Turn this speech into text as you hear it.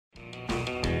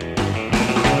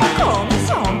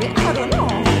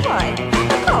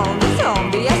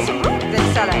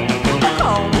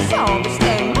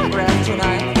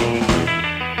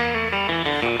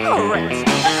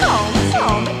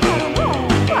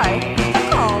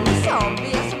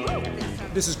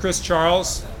This is Chris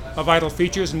Charles of Vital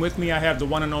Features, and with me I have the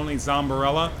one and only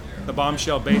Zambarella, the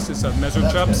bombshell bassist of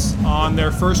Mesochups, on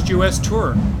their first U.S.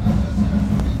 tour.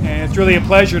 And it's really a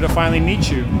pleasure to finally meet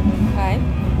you. Hi.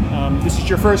 This is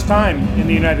your first time in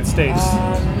the United States.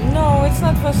 No, it's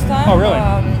not first time. Oh, really?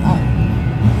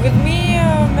 With me,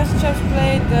 Mesochups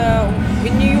played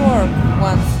in New York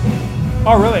once.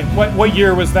 Oh, really? What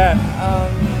year was that?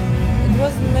 It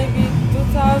was maybe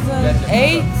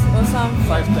 2008 or something.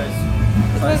 5 days.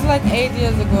 It was like 8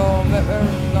 years ago, very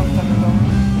long time ago.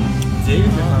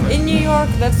 In New York,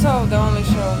 that's all, the only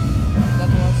show that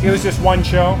was. It was just one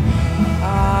show?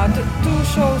 Two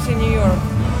shows in New York.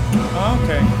 Oh,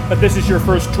 okay. But this is your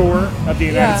first tour of the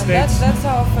United States? Yeah, that's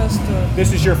our first tour.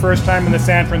 This is your first time in the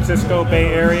San Francisco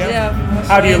Bay Area? Yeah.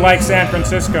 How do you like San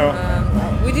Francisco?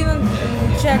 We didn't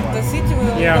check the city, we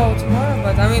will go tomorrow,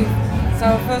 but I mean, it's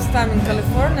our first time in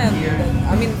California. And,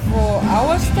 I mean, for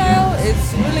our style,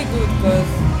 it's really good because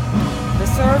the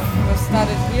surf was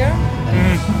started here.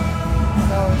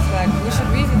 So it's like, we should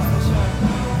visit for sure.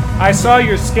 I saw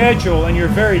your schedule and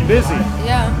you're very busy.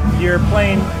 Yeah. You're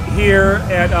playing here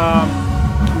at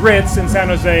Ritz in San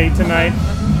Jose tonight,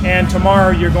 and tomorrow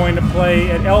you're going to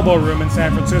play at Elbow Room in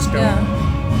San Francisco.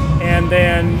 Yeah. And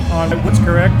then on, what's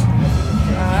correct?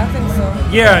 I think so.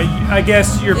 Yeah, I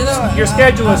guess your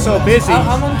schedule is so busy.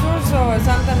 I'm on tour, so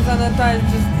sometimes I'm tired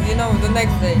just, the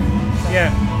next day. So.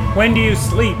 Yeah. When do you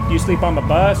sleep? Do you sleep on the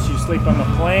bus? Do you sleep on the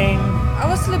plane? I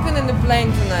was sleeping in the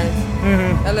plane tonight,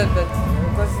 a little bit,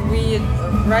 because we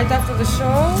right after the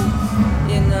show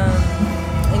in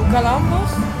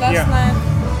Columbus last night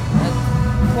at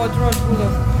Port Road Pool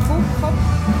of Hop.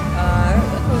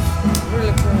 It was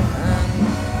really cool, and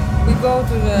we go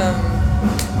to the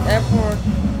airport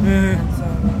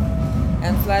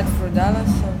and flight for Dallas.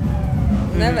 So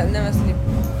never sleep.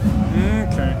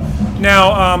 Okay.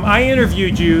 Now I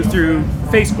interviewed you through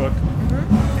Facebook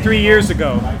 3 years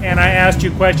ago, and I asked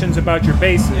you questions about your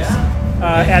basses.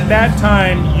 At that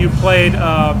time, you played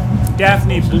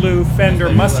Daphne Blue Fender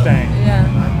Mustang. Yeah,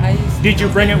 I used. Did you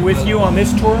bring it with you on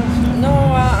this tour? No,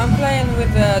 I'm playing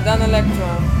with Dan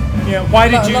Electro. Yeah.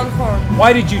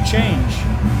 Why did you change?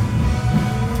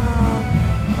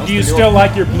 Do you still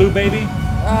like your Blue Baby?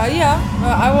 Yeah.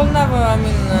 I will never.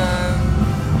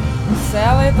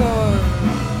 Sell it or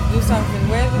do something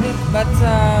weird with it, but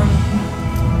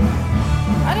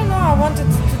I don't know. I wanted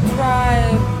to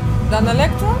try Dan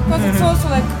Electro because it's also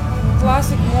like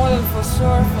classic model for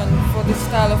surf and for this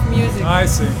style of music. I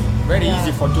see. Very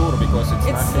easy for tour because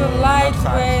it's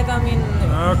lightweight.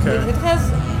 Okay. It has.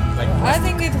 I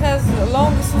think it has a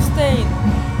longer sustain.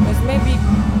 Because maybe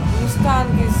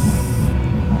Mustang is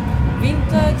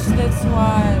vintage. That's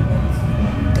why.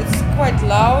 But it's quite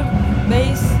loud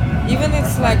bass. Even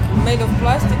it's like made of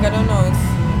plastic. I don't know.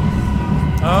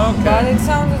 Okay. But it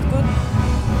sounded good.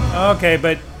 Okay,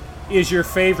 but is your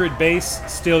favorite bass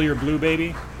still your Blue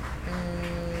Baby?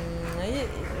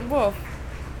 Both.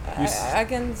 I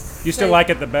can. You still like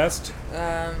it the best?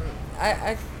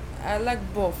 I like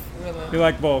both really. You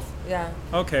like both? Yeah.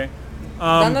 Okay.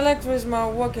 Dan Electro is my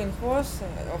working horse,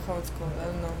 or how it's called. I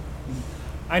don't know.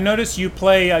 I notice you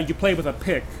play with a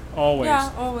pick always.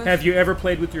 Yeah, always. Have you ever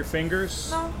played with your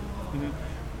fingers? No.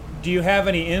 Do you have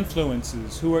any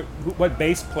influences? What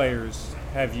bass players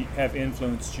have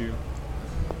influenced you?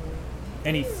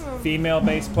 Any female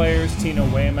bass players? Tina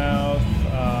Weymouth.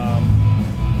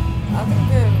 I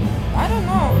think I don't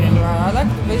know. I like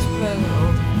the bass players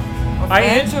of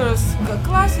adventurous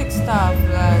classic stuff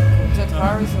like Jet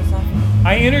Harris or something.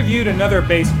 I interviewed another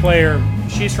bass player.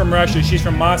 She's from Russia. She's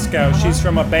from Moscow. She's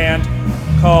from a band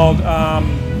called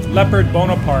Leopard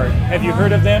Bonaparte. Have you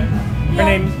heard of them? Her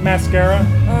name's Mascara.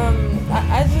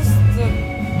 I just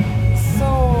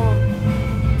saw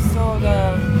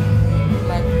the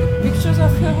pictures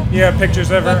of her. Yeah,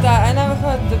 pictures of her. But I never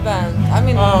heard the band.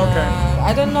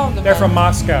 I don't know the band. They're from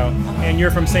Moscow, and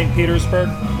you're from St. Petersburg.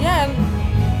 Yeah, and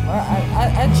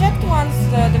I checked once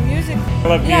the music. I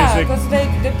love music. Yeah, because they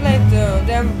played.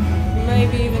 They're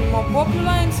maybe even more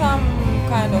popular in some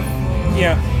kind of.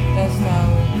 That's how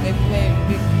they play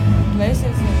big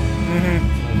places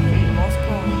in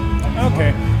Moscow.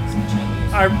 Okay.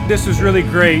 This was really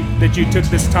great that you took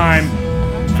this time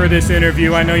for this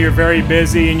interview. I know you're very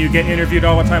busy and you get interviewed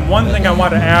all the time. One thing I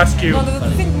want to ask you. No, I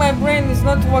think my brain is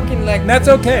not working like. That's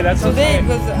okay. That's today okay.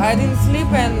 Because I didn't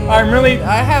sleep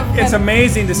and. It's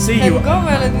amazing to see you.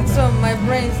 So my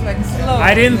brain's like slow.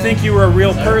 I didn't think you were a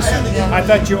real person. I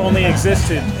thought you only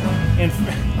existed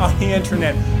on the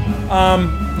internet.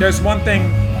 There's one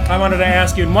thing I wanted to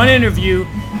ask you. In one interview,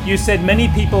 you said many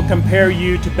people compare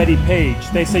you to Betty Page.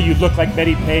 They say you look like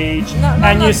Betty Page, No,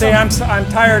 and you not say so. I'm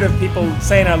tired of people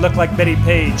saying I look like Betty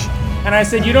Page. And I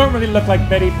said you don't really look like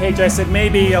Betty Page. I said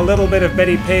maybe a little bit of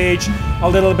Betty Page, a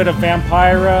little bit of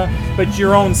Vampira, but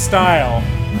your own style.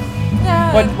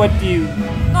 Yeah. What do you?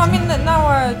 No, I mean now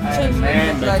I changed a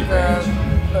little bit,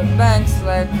 like banks,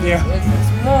 like Yeah.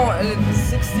 it's more a little bit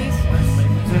 60s,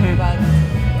 but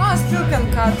no, I still can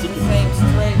cut the same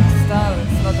straight style.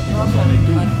 It's not a problem.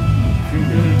 But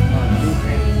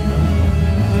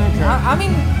I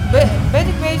mean,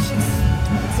 Betty Page,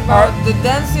 it's about the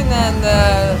dancing and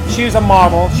She's a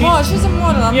model. she's a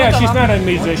model. She's not a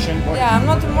musician. Yeah, I'm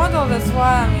not a model. That's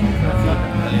why I mean.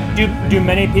 Do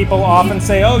many people often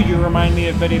say, "Oh, you remind me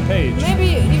of Betty Page"?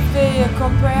 Maybe if they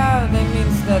compare, that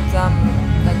means that I'm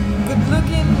like good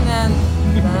looking and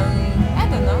I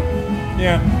don't know.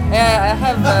 Yeah. I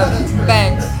have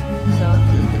bangs, so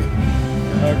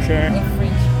Okay. I'm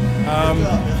fringe.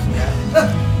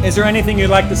 Is there anything you'd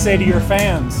like to say to your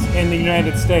fans in the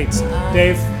United States?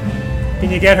 Dave, can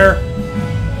you get her?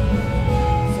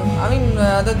 So, I mean,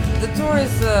 the tour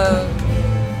is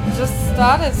just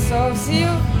started, so see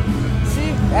you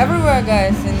everywhere,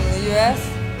 guys, in the US.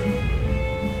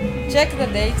 Check the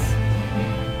dates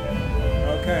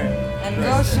Okay. and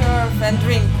go surf and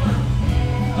drink.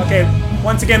 Okay.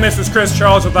 Once again, this was Chris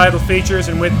Charles with Idle Features,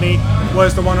 and with me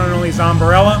was the one and only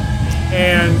Zombarella.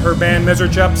 And her band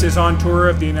Miserchups is on tour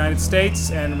of the United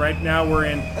States, and right now we're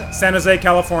in San Jose,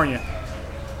 California.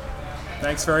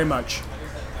 Thanks very much.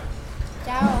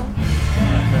 Ciao.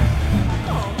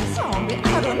 Zombie,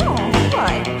 I don't know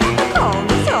why. I call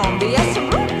the zombie, yes, I'm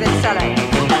right, that's all right. I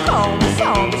call the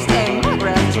zombie, stay in my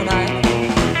grave tonight.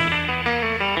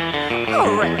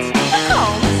 Alright, I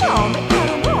call